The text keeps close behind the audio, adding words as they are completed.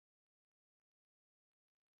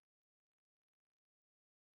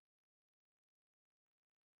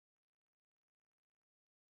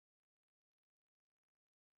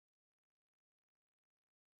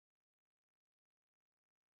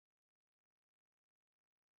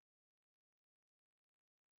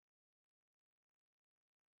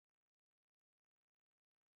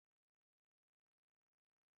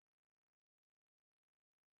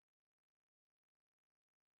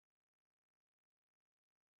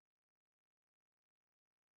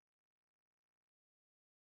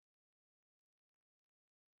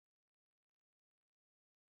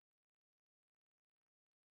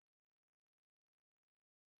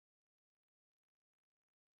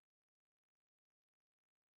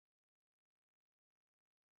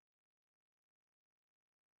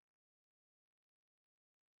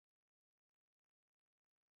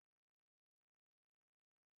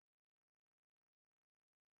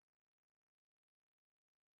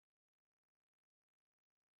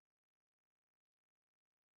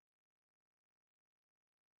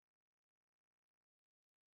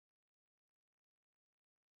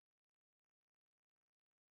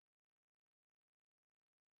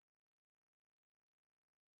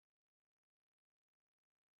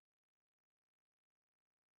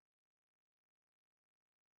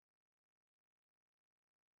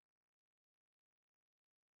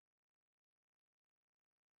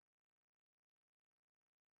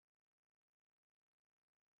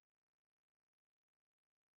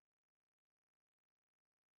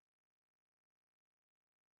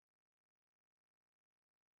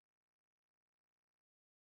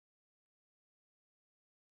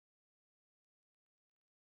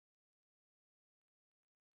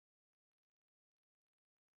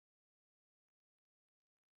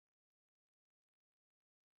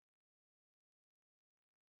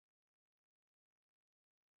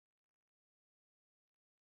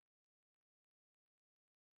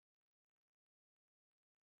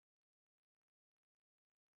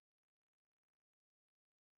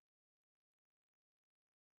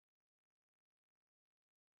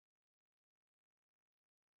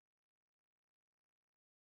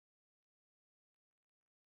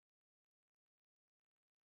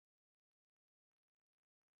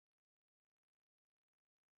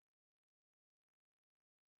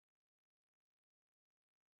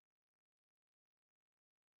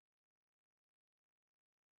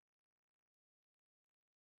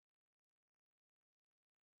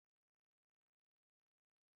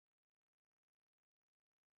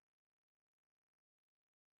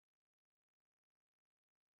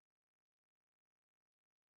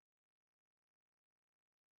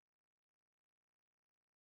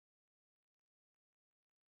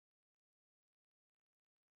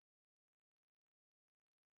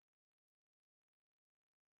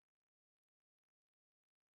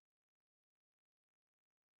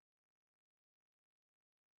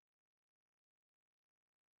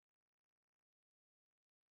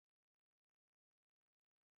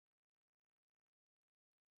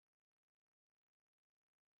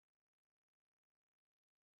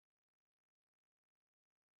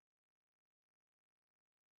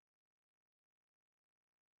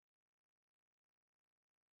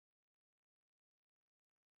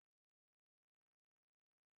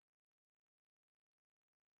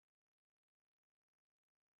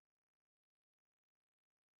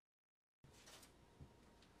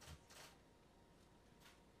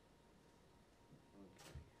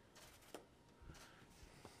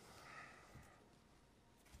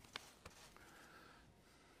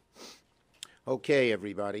Okay,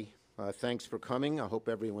 everybody. Thanks for coming. I hope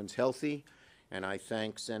everyone's healthy. And I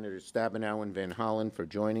thank Senators Stabenow and Van Hollen for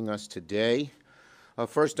joining us today.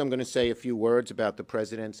 First, I'm going to say a few words about the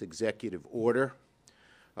President's executive order.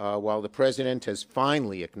 While the President has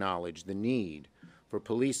finally acknowledged the need for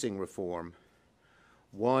policing reform,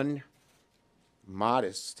 one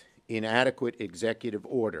modest, inadequate executive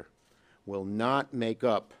order will not make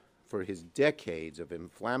up for his decades of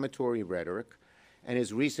inflammatory rhetoric and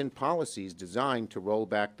his recent policies designed to roll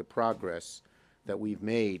back the progress that we've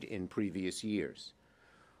made in previous years.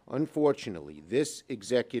 Unfortunately, this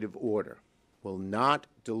executive order will not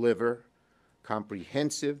deliver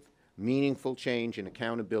comprehensive, meaningful change and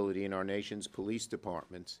accountability in our nation's police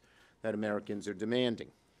departments that Americans are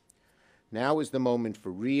demanding. Now is the moment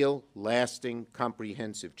for real, lasting,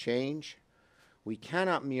 comprehensive change. We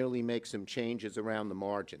cannot merely make some changes around the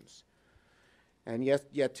margins. And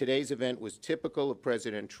yet today's event was typical of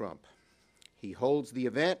President Trump. He holds the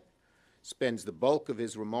event, spends the bulk of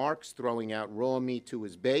his remarks throwing out raw meat to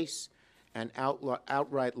his base and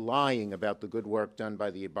outright lying about the good work done by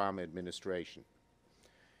the Obama administration.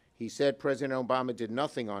 He said President Obama did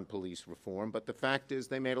nothing on police reform, but the fact is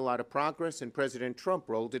they made a lot of progress and President Trump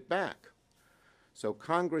rolled it back. So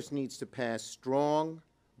Congress needs to pass strong,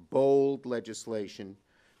 bold legislation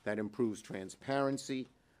that improves transparency,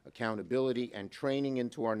 accountability, and training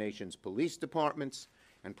into our nation's police departments,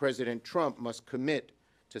 and President Trump must commit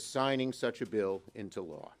to signing such a bill into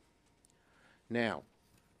law. Now,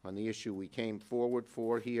 on the issue we came forward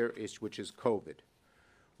for here, which is COVID.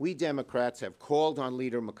 We Democrats have called on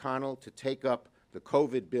Leader McConnell to take up the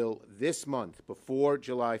COVID bill this month before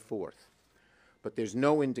July 4th, but there's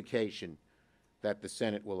no indication that the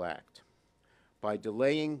Senate will act. By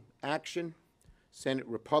delaying action, Senate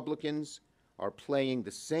Republicans are playing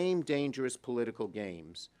the same dangerous political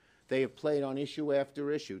games they have played on issue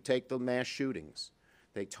after issue. Take the mass shootings.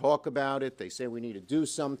 They talk about it. They say we need to do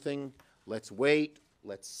something. Let's wait.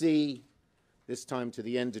 Let's see. This time to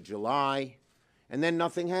the end of July. And then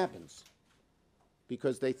nothing happens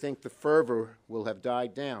because they think the fervor will have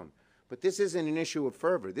died down. But this isn't an issue of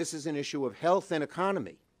fervor. This is an issue of health and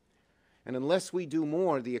economy. And unless we do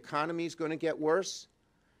more, the economy is going to get worse,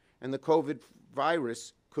 and the COVID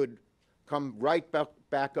virus could come right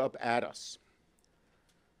back up at us.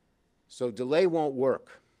 So delay won't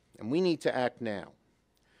work, and we need to act now.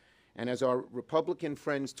 And as our Republican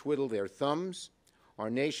friends twiddle their thumbs, our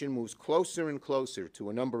nation moves closer and closer to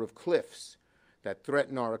a number of cliffs that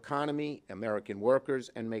threaten our economy, American workers,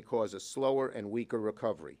 and may cause a slower and weaker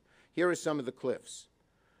recovery. Here are some of the cliffs.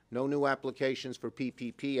 No new applications for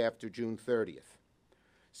PPP after June 30th.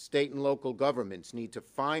 State and local governments need to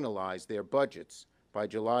finalize their budgets by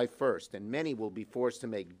July 1st, and many will be forced to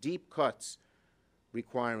make deep cuts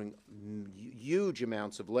requiring huge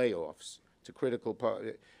amounts of layoffs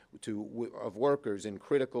of workers in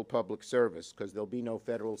critical public service because there'll be no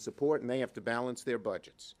federal support and they have to balance their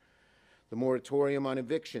budgets. The moratorium on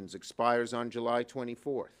evictions expires on July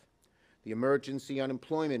 24th. The emergency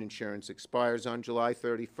unemployment insurance expires on July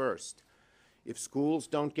 31st. If schools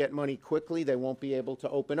don't get money quickly, they won't be able to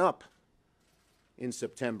open up in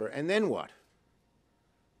September. And then what?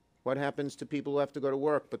 What happens to people who have to go to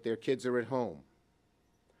work but their kids are at home?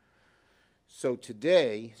 So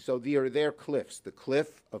today, there are their cliffs, the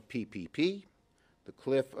cliff of PPP, the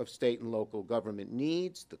cliff of state and local government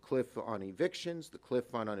needs, the cliff on evictions, the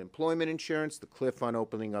cliff on unemployment insurance, the cliff on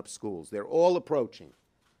opening up schools. They're all approaching,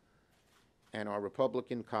 and our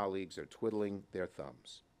Republican colleagues are twiddling their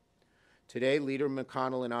thumbs. Today, Leader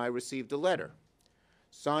McConnell and I received a letter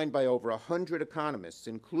signed by over 100 economists,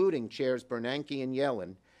 including Chairs Bernanke and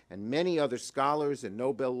Yellen, and many other scholars and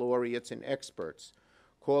Nobel laureates and experts,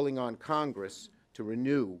 calling on Congress to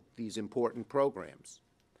renew these important programs.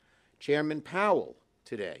 Chairman Powell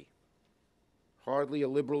today, hardly a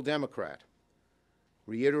liberal Democrat,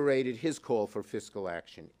 reiterated his call for fiscal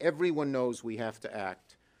action. Everyone knows we have to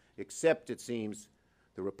act, except, it seems,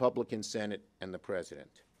 the Republican Senate and the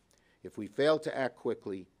President. If we fail to act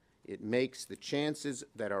quickly, it makes the chances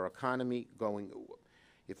that our economy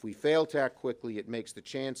If we fail to act quickly, it makes the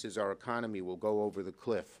chances our economy will go over the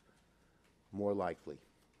cliff more likely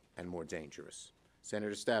and more dangerous.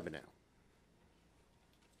 Senator Stabenow.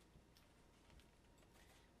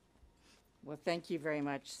 Well, thank you very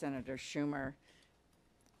much, Senator Schumer.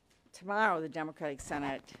 Tomorrow, the Democratic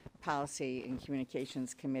Senate Policy and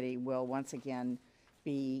Communications Committee will once again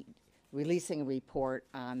be releasing a report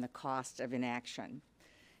on the cost of inaction.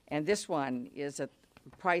 And this one is the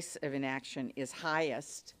price of inaction is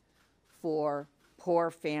highest for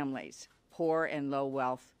poor families, poor and low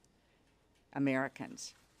wealth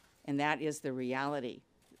Americans. And that is the reality.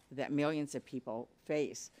 that millions of people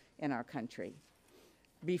face in our country.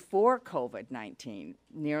 Before COVID-19,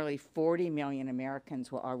 nearly 40 million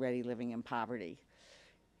Americans were already living in poverty.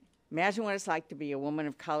 Imagine what it's like to be a woman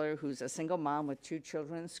of color who's a single mom with 2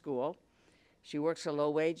 children in school. She works a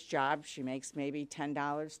low-wage job. She makes maybe $10,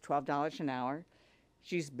 $12 an hour.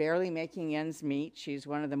 She's barely making ends meet. She's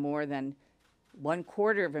one of the more than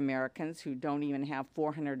 1/4 of Americans who don't even have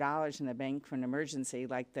 $400 in the bank for an emergency,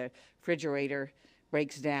 like the refrigerator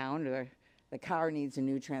breaks down or the car needs a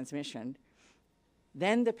new transmission.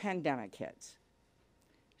 Then the pandemic hits.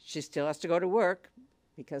 She still has to go to work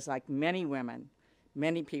because, like many women,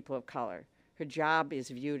 many people of color, her job is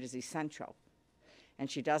viewed as essential. And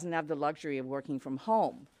she doesn't have the luxury of working from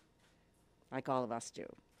home like all of us do.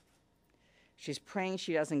 She's praying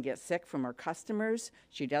she doesn't get sick from her customers.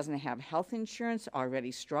 She doesn't have health insurance,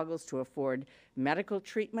 already struggles to afford medical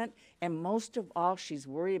treatment, and most of all, she's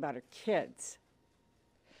worried about her kids.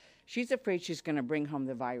 She's afraid she's going to bring home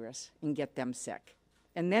the virus and get them sick.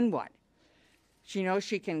 And then what? She knows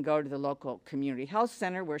she can go to the local community health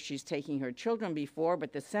center where she's taking her children before,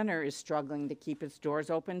 but the center is struggling to keep its doors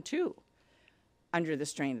open too, under the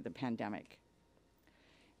strain of the pandemic.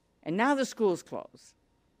 And now the schools close.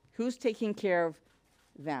 Who's taking care of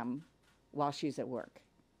them while she's at work?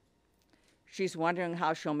 She's wondering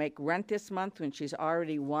how she'll make rent this month when she's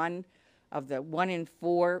already one of the 1 in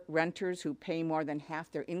 4 renters who pay more than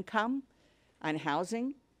half their income on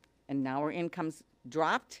housing, and now her income's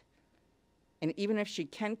dropped. And even if she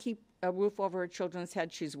can keep a roof over her children's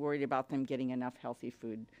head, she's worried about them getting enough healthy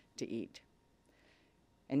food to eat.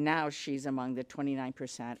 And now she's among the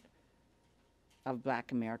 29% of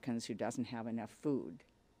Black Americans who doesn't have enough food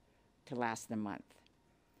to last the month.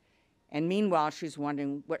 And meanwhile, she's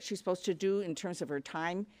wondering what she's supposed to do in terms of her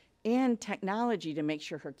time and technology to make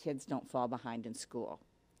sure her kids don't fall behind in school.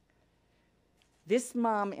 This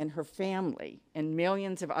mom and her family and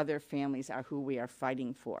millions of other families are who we are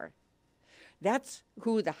fighting for. That's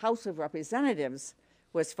who the House of Representatives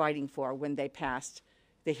was fighting for when they passed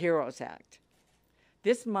the HEROES Act.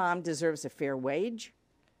 This mom deserves a fair wage.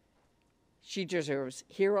 She deserves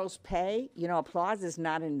heroes pay. You know, applause is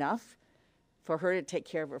not enough for her to take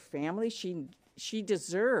care of her family. She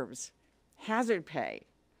deserves hazard pay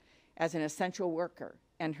as an essential worker,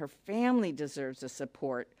 and her family deserves the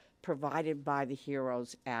support provided by the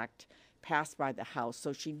HEROES Act passed by the House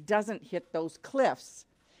so she doesn't hit those cliffs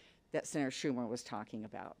that Senator Schumer was talking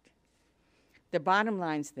about. The bottom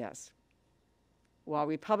line's this. While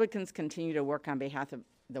Republicans continue to work on behalf of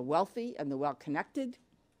the wealthy and the well-connected,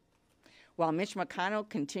 while Mitch McConnell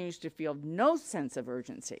continues to feel no sense of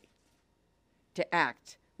urgency to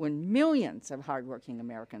act when millions of hardworking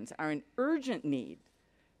Americans are in urgent need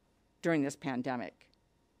during this pandemic,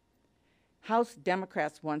 House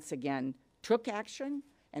Democrats once again took action,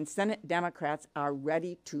 and Senate Democrats are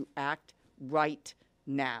ready to act right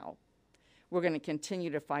now. We're going to continue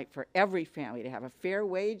to fight for every family to have a fair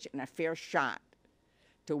wage and a fair shot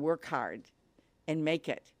to work hard and make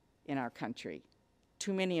it in our country.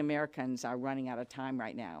 Too many Americans are running out of time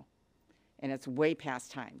right now, and it's way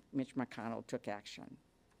past time Mitch McConnell took action.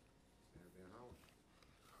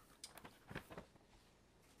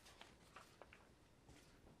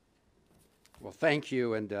 Well, thank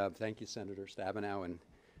you, and thank you, Senator Stabenow, and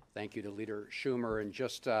thank you to Leader Schumer. And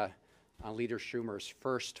just on Leader Schumer's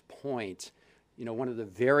first point, you know, one of the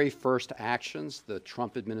very first actions the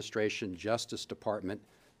Trump administration Justice Department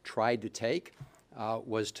tried to take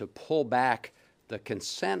was to pull back the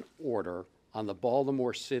consent order on the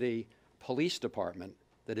Baltimore City Police Department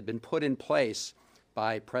that had been put in place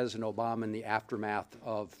by President Obama in the aftermath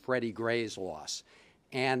of Freddie Gray's loss.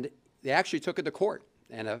 And they actually took it to court,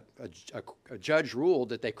 and a judge ruled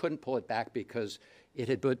that they couldn't pull it back because it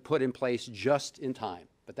had been put in place just in time.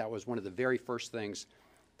 But that was one of the very first things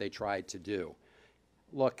they tried to do.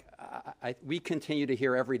 Look, we continue to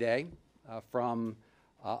hear every day from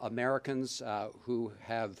Americans who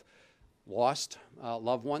have lost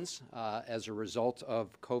loved ones as a result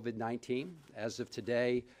of COVID-19. As of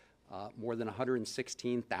today, more than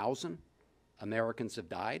 116,000 Americans have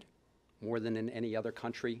died, more than in any other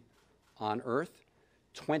country on earth.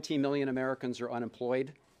 20 million Americans are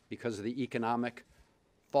unemployed because of the economic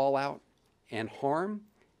fallout and harm.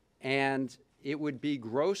 And it would be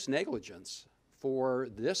gross negligence for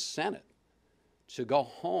this Senate to go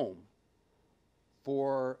home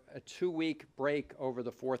for a 2-week break over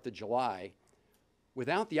the 4th of July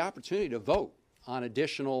without the opportunity to vote on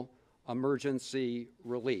additional emergency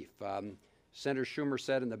relief. Senator Schumer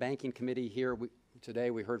said in the Banking Committee here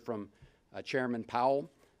today, we heard from Chairman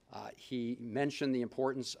Powell. He mentioned the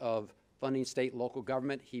importance of funding state and local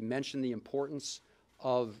government. He mentioned the importance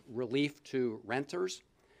of relief to renters,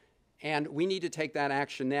 and we need to take that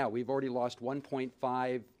action now. We've already lost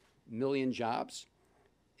 1.5 million jobs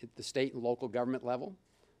at the state and local government level.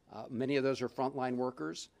 Many of those are frontline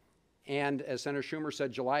workers. And as Senator Schumer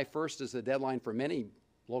said, July 1st is the deadline for many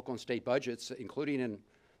local and state budgets, including in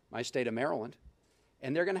my state of Maryland.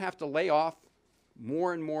 And they're going to have to lay off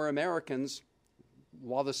more and more Americans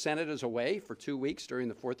while the Senate is away for 2 weeks during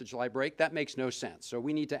the 4th of July break. That makes no sense. So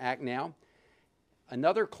we need to act now.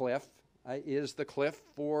 Another cliff is the cliff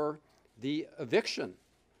for the evictions.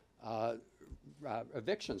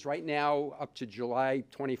 Right now, up to July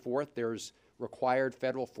 24th, there's required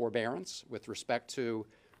federal forbearance with respect to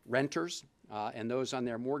renters and those on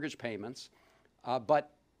their mortgage payments.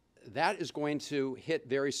 But that is going to hit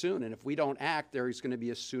very soon. And if we don't act, there's going to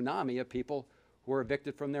be a tsunami of people who are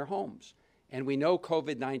evicted from their homes. And we know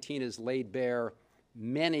COVID-19 has laid bare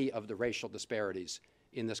many of the racial disparities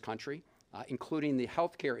in this country, including the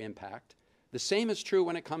healthcare impact. The same is true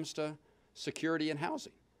when it comes to security and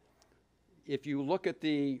housing. If you look at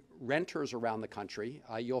the renters around the country,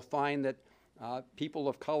 you'll find that people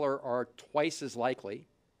of color are twice as likely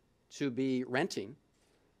to be renting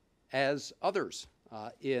as others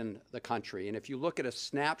in the country. And if you look at a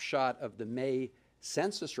snapshot of the May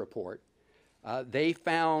census report, they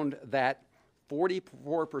found that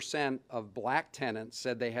 44% of black tenants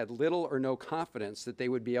said they had little or no confidence that they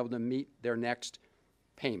would be able to meet their next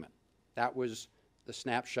payment. That was the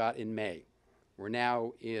snapshot in May. We're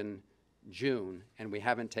now in June, and we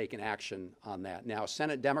haven't taken action on that. Now,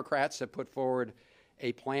 Senate Democrats have put forward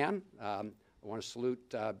a plan. I want to salute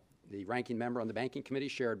the ranking member on the Banking Committee,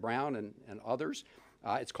 Sherrod Brown, and others.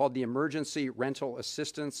 It's called the Emergency Rental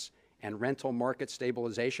Assistance and Rental Market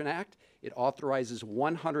Stabilization Act. It authorizes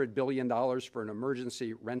 $100 billion for an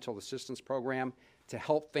emergency rental assistance program to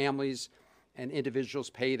help families and individuals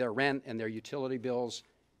pay their rent and their utility bills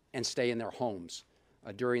and stay in their homes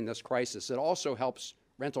during this crisis. It also helps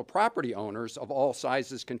rental property owners of all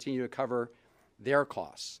sizes continue to cover their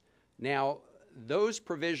costs. Now, those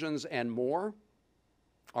provisions and more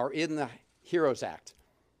are in the HEROES Act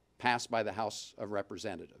passed by the House of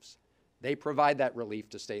Representatives. They provide that relief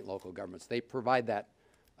to state and local governments. They provide that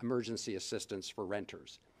emergency assistance for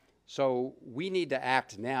renters. So we need to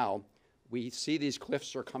act now. We see these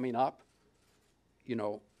cliffs are coming up. You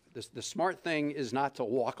know, the smart thing is not to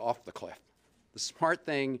walk off the cliff. The smart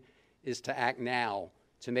thing is to act now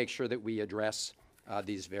to make sure that we address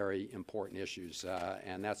these very important issues.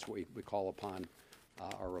 And that's what we call upon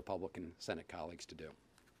our Republican Senate colleagues to do.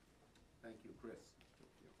 Thank you, Chris.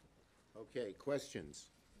 Okay, questions?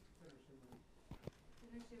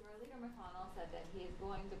 Senator Schumer, Leader McConnell said that he is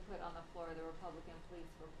going to put on the floor the Republican police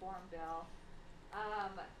reform bill.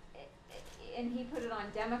 And he put it on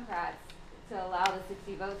Democrats to allow the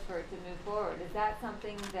 60 votes for it to move forward. Is that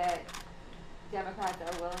something that Democrats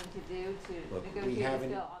are willing to do to Look, negotiate this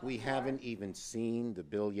bill on the we floor? haven't even seen the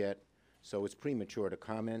bill yet, so it's premature to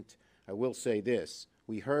comment. I will say this.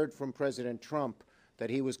 We heard from President Trump that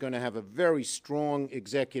he was going to have a very strong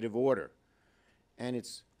executive order, and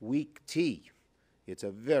it's weak tea. It's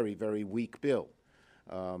a very, very weak bill.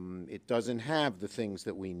 It doesn't have the things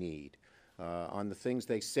that we need. On the things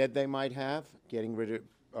they said they might have, getting rid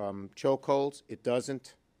of chokeholds, it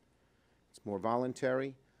doesn't. It's more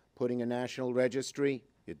voluntary. Putting a national registry,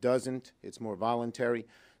 it doesn't. It's more voluntary.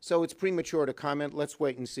 So it's premature to comment. Let's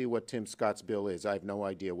wait and see what Tim Scott's bill is. I have no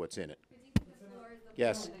idea what's in it.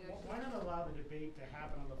 Yes. Why not allow the debate to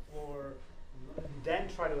happen on the floor and then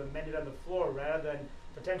try to amend it on the floor rather than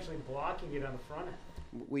potentially blocking it on the front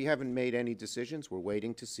end? We haven't made any decisions. We're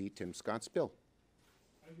waiting to see Tim Scott's bill.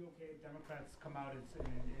 Are you okay if Democrats come out and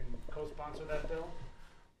co-sponsor that bill?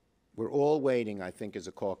 We're all waiting, I think, as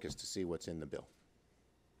a caucus to see what's in the bill.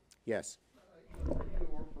 Yes. For you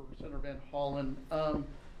or for Senator Van Hollen,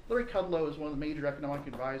 Larry Kudlow is one of the major economic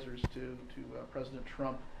advisors to President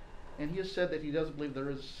Trump, and he has said that he doesn't believe there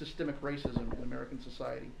is systemic racism in American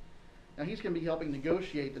society. Now, he's going to be helping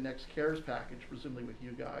negotiate the next CARES package, presumably with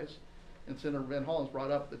you guys. And Senator Van Hollen's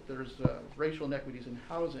brought up that there's racial inequities in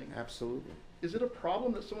housing. Absolutely. Is it a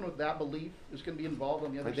problem that someone with that belief is going to be involved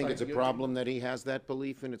on the other side? I think it's a negotiating? problem that he has that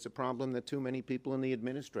belief, and it's a problem that too many people in the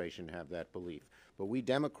administration have that belief. But we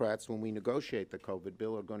Democrats, when we negotiate the COVID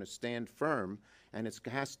bill, are going to stand firm, and it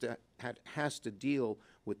has to deal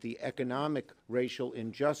with the economic racial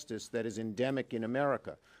injustice that is endemic in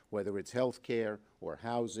America, whether it's health care or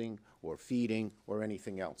housing or feeding or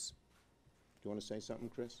anything else. Do you want to say something,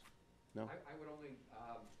 Chris? No? I would only,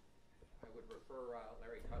 I would refer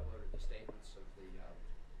Larry Kudlow to the statements of the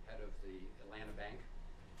head of the Atlanta Bank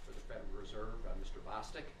for the Federal Reserve, Mr.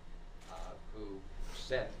 Bostic, who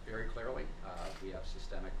said very clearly we have of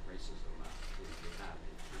systemic racism in the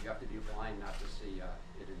economy. You have to be blind not to see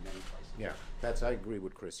it in many places. Yeah, I agree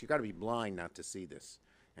with Chris. You got to be blind not to see this.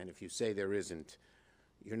 And if you say there isn't,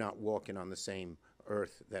 you're not walking on the same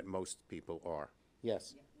earth that most people are.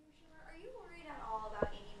 Yes? Schumer, are you worried at all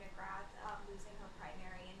about Amy McGrath losing her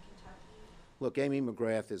primary in Kentucky? Look, Amy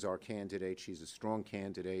McGrath is our candidate. She's a strong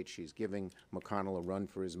candidate. She's giving McConnell a run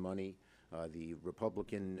for his money. The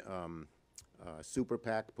Republican super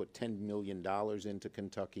PAC put $10 million into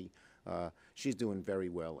Kentucky. She's doing very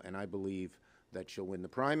well, and I believe that she'll win the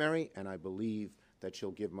primary, and I believe that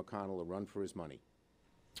she'll give McConnell a run for his money.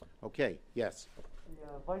 Okay, yes.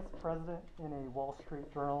 The vice president in a Wall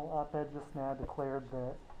Street Journal op-ed just now declared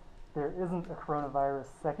that there isn't a coronavirus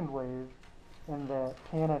second wave and that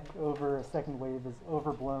panic over a second wave is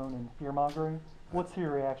overblown and fear-mongering. What's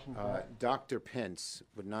your reaction to that? Dr. Pence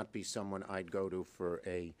would not be someone I'd go to for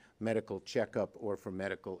a medical checkup or for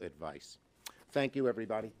medical advice. Thank you,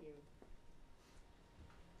 everybody. Thank you.